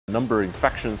Number of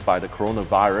infections by the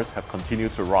coronavirus have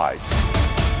continued to rise.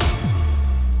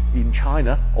 In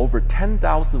China, over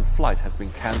 10,000 flights has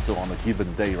been cancelled on a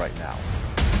given day right now.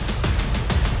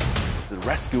 The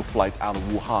rescue flights out of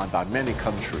Wuhan by many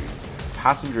countries.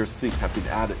 Passenger seats have been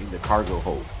added in the cargo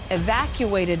hold.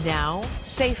 Evacuated now,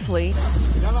 safely.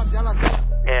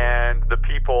 And the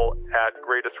people at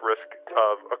greatest risk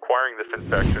of acquiring this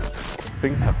infection.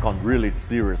 Things have gone really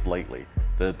serious lately.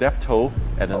 The death toll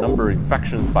and the number of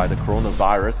infections by the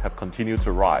coronavirus have continued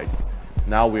to rise.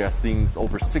 Now we are seeing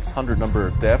over 600 number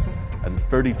of deaths and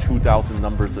 32,000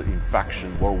 numbers of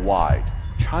infection worldwide.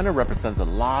 China represents a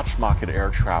large market air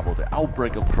travel. The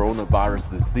outbreak of coronavirus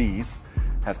disease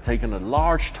has taken a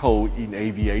large toll in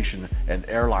aviation and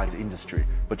airlines industry,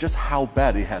 but just how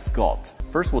bad it has got.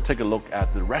 First, we'll take a look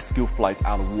at the rescue flights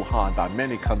out of Wuhan by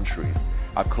many countries.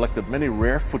 I've collected many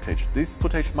rare footage. This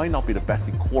footage might not be the best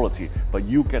in quality, but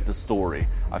you get the story.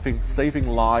 I think saving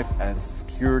life and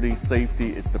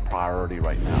safety is the priority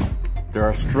right now. There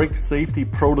are strict safety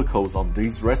protocols on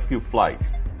these rescue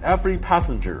flights. Every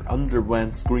passenger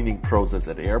underwent screening process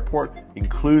at the airport,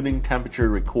 including temperature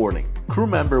recording. Crew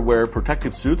members wear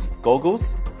protective suits,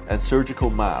 goggles, and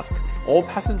surgical masks. All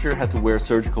passengers had to wear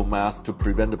surgical masks to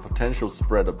prevent the potential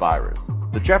spread of virus.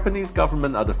 The Japanese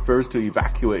government are the first to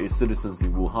evacuate its citizens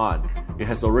in Wuhan. It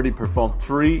has already performed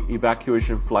 3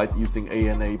 evacuation flights using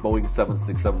ANA Boeing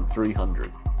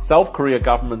 767-300. South Korea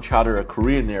government chartered a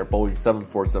Korean Air Boeing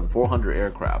 747-400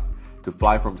 aircraft to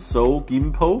fly from Seoul,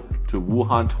 Gimpo to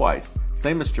Wuhan twice.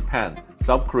 Same as Japan,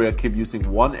 South Korea keep using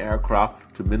 1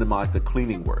 aircraft to minimize the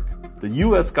cleaning work. The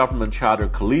US government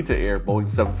chartered Kalita Air Boeing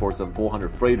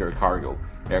 747-400 freighter cargo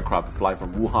aircraft to fly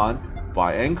from Wuhan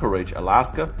via Anchorage,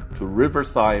 Alaska to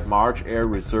Riverside March Air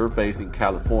Reserve Base in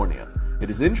California. It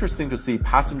is interesting to see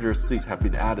passenger seats have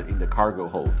been added in the cargo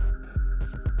hold.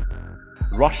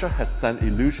 Russia has sent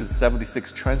Illusion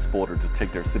 76 transporter to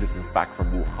take their citizens back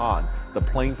from Wuhan. The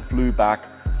plane flew back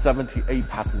 78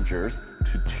 passengers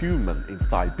to Tyumen in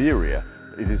Siberia.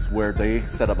 It is where they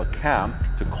set up a camp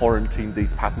to quarantine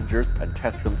these passengers and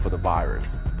test them for the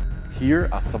virus. Here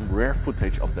are some rare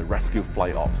footage of the rescue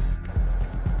flight ops.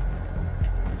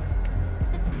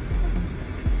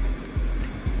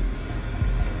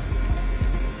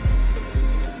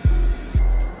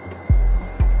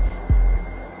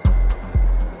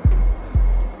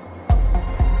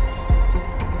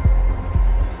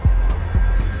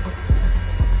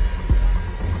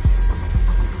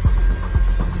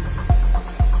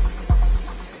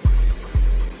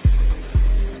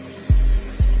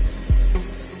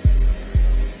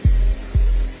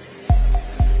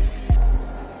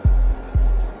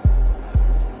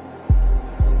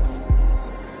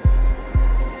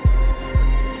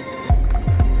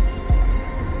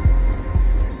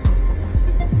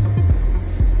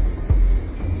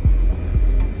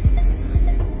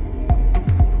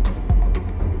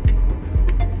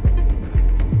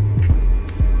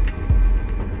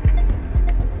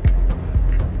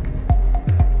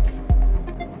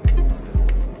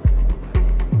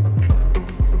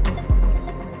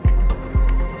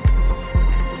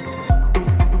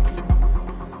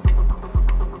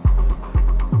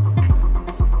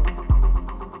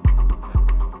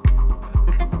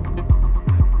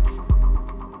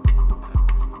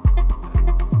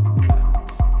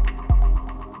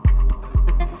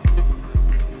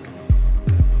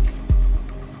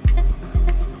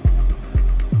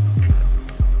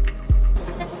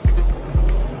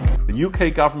 The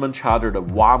UK government chartered a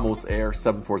Wamos Air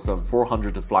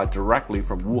 747-400 to fly directly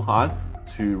from Wuhan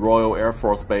to Royal Air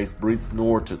Force Base Brits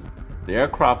Norton. The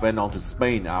aircraft went on to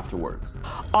Spain afterwards.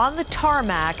 On the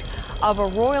tarmac of a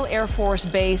Royal Air Force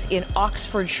base in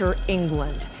Oxfordshire,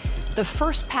 England, the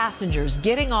first passengers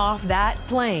getting off that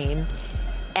plane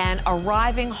and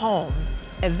arriving home,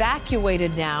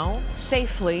 evacuated now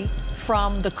safely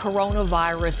from the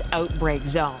coronavirus outbreak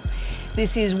zone.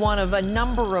 This is one of a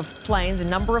number of planes. A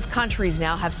number of countries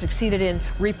now have succeeded in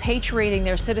repatriating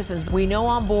their citizens. We know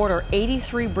on board are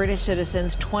 83 British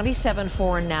citizens, 27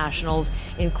 foreign nationals,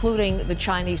 including the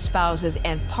Chinese spouses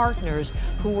and partners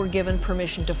who were given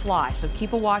permission to fly. So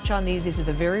keep a watch on these. These are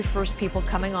the very first people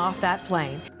coming off that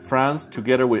plane. France,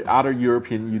 together with other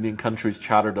European Union countries,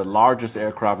 chartered the largest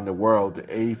aircraft in the world, the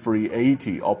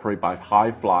A380, operated by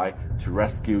Hi-Fly, to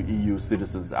rescue EU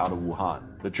citizens out of Wuhan.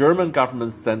 The German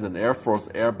government sent an Air Force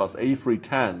Airbus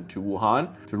A310 to Wuhan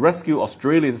to rescue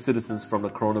Australian citizens from the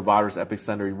coronavirus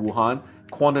epicenter in Wuhan.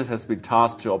 Qantas has been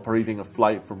tasked to operating a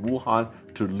flight from Wuhan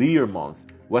to Learmonth,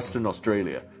 Western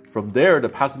Australia. From there, the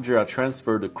passengers are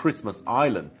transferred to Christmas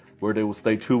Island, where they will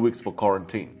stay 2 weeks for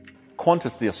quarantine.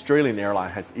 Qantas, the Australian airline,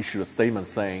 has issued a statement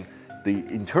saying the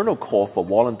internal call for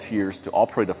volunteers to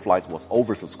operate the flight was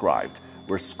oversubscribed,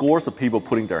 with scores of people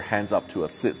putting their hands up to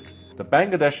assist. The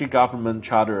Bangladeshi government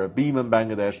chartered a Biman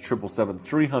Bangladesh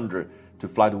 777-300 to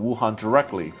fly to Wuhan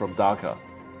directly from Dhaka.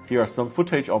 Here are some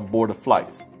footage on board the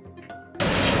flight.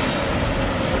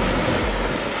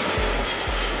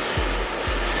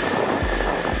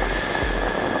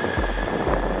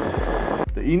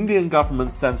 The Indian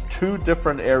government sends 2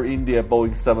 different Air India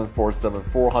Boeing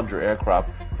 747-400 aircraft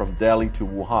from Delhi to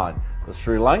Wuhan. The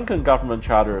Sri Lankan government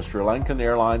chartered a Sri Lankan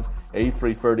Airlines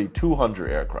A330-200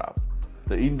 aircraft.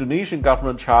 The Indonesian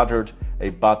government chartered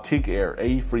a Batik Air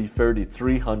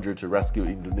A330-300 to rescue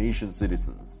Indonesian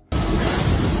citizens.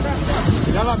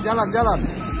 Jalan.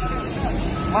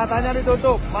 Matanya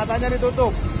ditutup. Matanya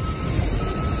tutup.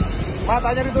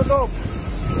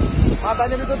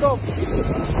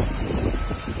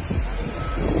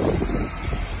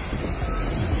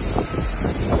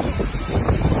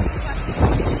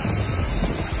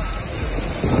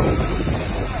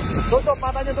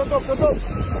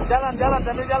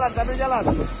 Jalan.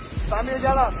 Sambil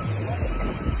jalan.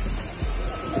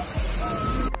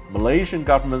 Malaysian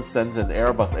government sent an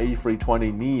Airbus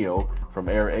A320neo from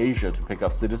Air Asia to pick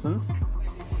up citizens.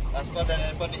 Paspor dan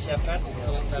handphone disiapkan,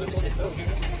 taruh di situ.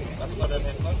 Paspor dan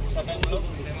handphone, siapa yang belum?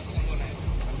 Saya masuk komponen.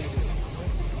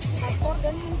 Paspor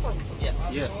dan handphone.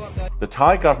 Yeah. The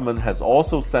Thai government has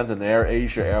also sent an Air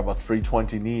Asia Airbus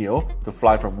 320neo to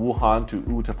fly from Wuhan to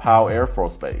Utapao Air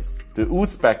Force Base. The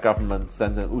Uzbek government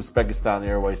sent an Uzbekistan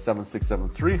Airways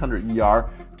 767-300ER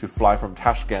to fly from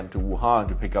Tashkent to Wuhan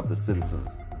to pick up the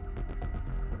citizens.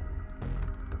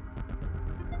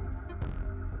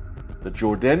 The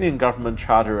Jordanian government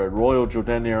chartered a Royal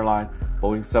Jordan Airline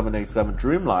Boeing 787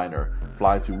 Dreamliner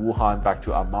fly to Wuhan back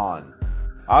to Amman.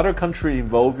 Other countries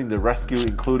involved in the rescue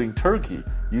including Turkey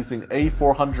using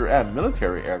A400M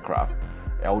military aircraft,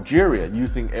 Algeria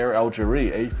using Air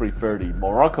Algerie A330,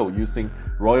 Morocco using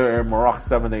Royal Air Maroc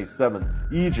 787,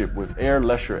 Egypt with Air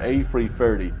Leisure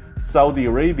A330, Saudi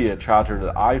Arabia chartered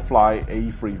the iFly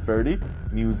A330,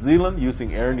 New Zealand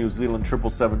using Air New Zealand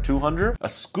 777-200. A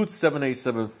Scoot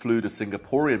 787 flew the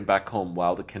Singaporean back home,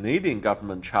 while the Canadian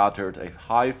government chartered a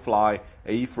high-fly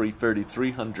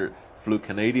A330-300 flew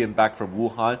Canadian back from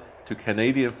Wuhan to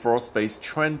Canadian Force Base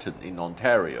Trenton in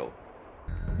Ontario.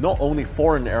 Not only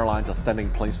foreign airlines are sending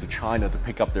planes to China to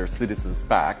pick up their citizens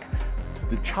back,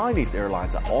 the Chinese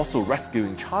airlines are also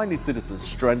rescuing Chinese citizens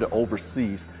stranded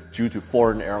overseas due to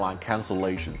foreign airline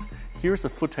cancellations. Here's a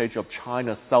footage of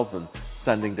China Southern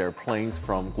sending their planes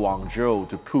from Guangzhou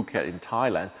to Phuket in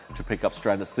Thailand to pick up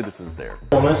stranded citizens there.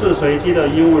 我们是随机的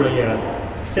医务人员，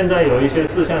现在有一些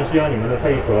事项需要你们的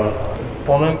配合。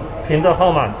我们凭着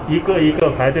号码一个一个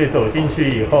排队走进去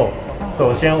以后，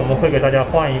首先我们会给大家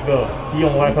换一个医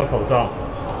用外科口罩。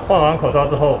换完口罩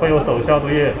之后，会有手消毒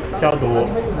液消毒。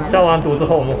消完毒之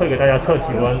后，我们会给大家测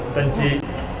体温登机。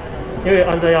因为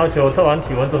按照要求，测完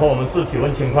体温之后，我们视体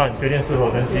温情况决定是否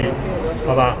登机，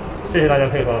好吧？谢谢大家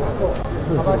配合。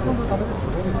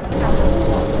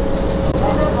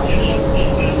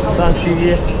上区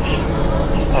1，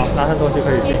好，拿上东西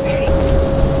可以进。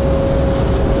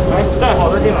来，戴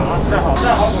好的进来啊！戴好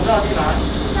口罩进来。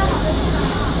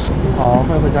好，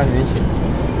欢迎回家，你们一起。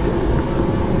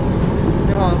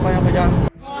你好，欢迎回家。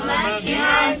我们平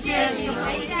安接你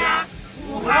回家，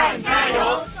武汉加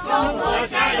油，中国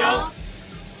加油。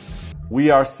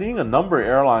We are seeing a number of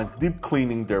airlines deep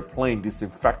cleaning their plane,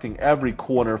 disinfecting every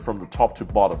corner from the top to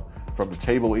bottom, from the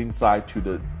table inside to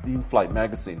the in-flight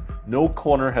magazine. No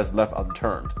corner has left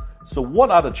unturned. So what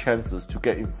are the chances to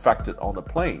get infected on the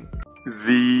plane?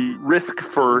 The risk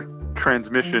for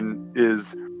transmission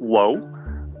is low,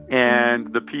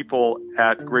 and the people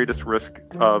at greatest risk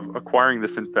of acquiring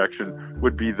this infection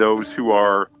would be those who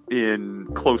are in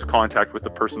close contact with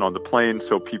the person on the plane,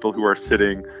 so people who are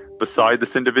sitting beside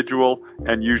this individual,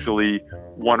 and usually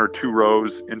 1 or 2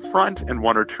 rows in front and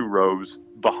 1 or 2 rows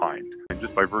behind. And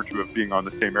just by virtue of being on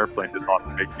the same airplane does not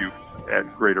make you at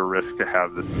greater risk to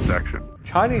have this infection.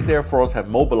 Chinese Air Force have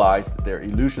mobilized their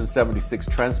Illusion 76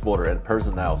 transporter and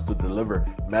personnel to deliver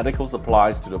medical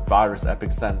supplies to the virus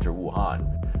epicenter, Wuhan.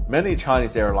 Many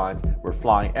Chinese airlines were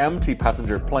flying empty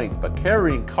passenger planes but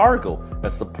carrying cargo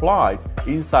as supplies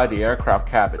inside the aircraft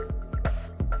cabin.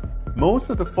 Most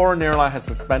of the foreign airlines have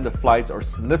suspended flights or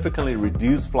significantly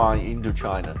reduced flying into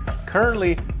China.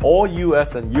 Currently, all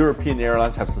US and European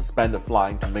airlines have suspended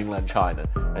flying to mainland China,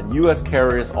 and US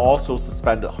carriers also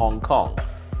suspended Hong Kong.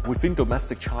 Within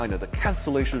domestic China, the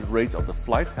cancellation rates of the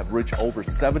flights have reached over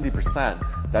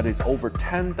 70%. That is over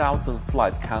 10,000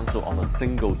 flights cancelled on a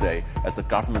single day as the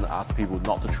government asks people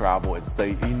not to travel and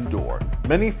stay indoor.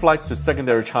 Many flights to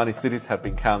secondary Chinese cities have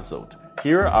been cancelled.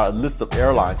 Here are a list of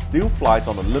airlines still flies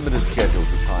on a limited schedule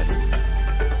to China.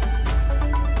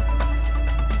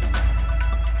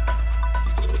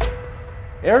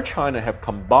 Air China have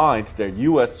combined their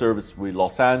US service with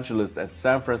Los Angeles and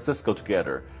San Francisco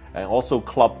together, and also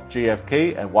clubbed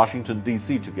JFK and Washington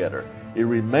DC together. It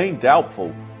remained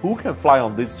doubtful who can fly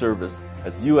on this service,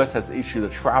 as US has issued a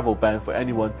travel ban for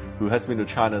anyone who has been to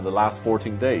China in the last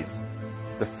 14 days.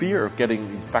 The fear of getting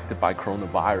infected by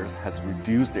coronavirus has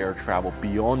reduced air travel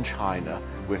beyond China.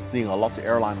 We're seeing a lot of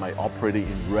airlines might operating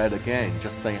in red again,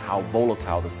 just saying how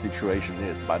volatile the situation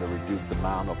is by the reduced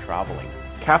amount of traveling.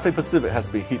 Cathay Pacific has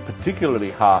been hit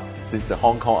particularly hard since the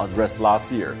Hong Kong unrest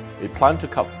last year. It planned to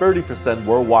cut 30%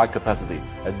 worldwide capacity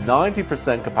and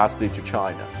 90% capacity to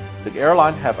China. The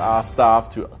airline have asked staff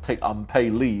to take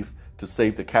unpaid leave to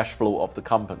save the cash flow of the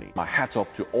company. My hats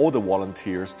off to all the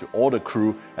volunteers, to all the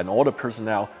crew, and all the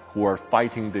personnel who are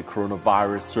fighting the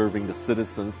coronavirus, serving the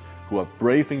citizens, who are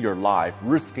braving your life,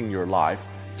 risking your life.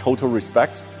 Total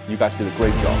respect. You guys did a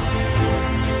great job.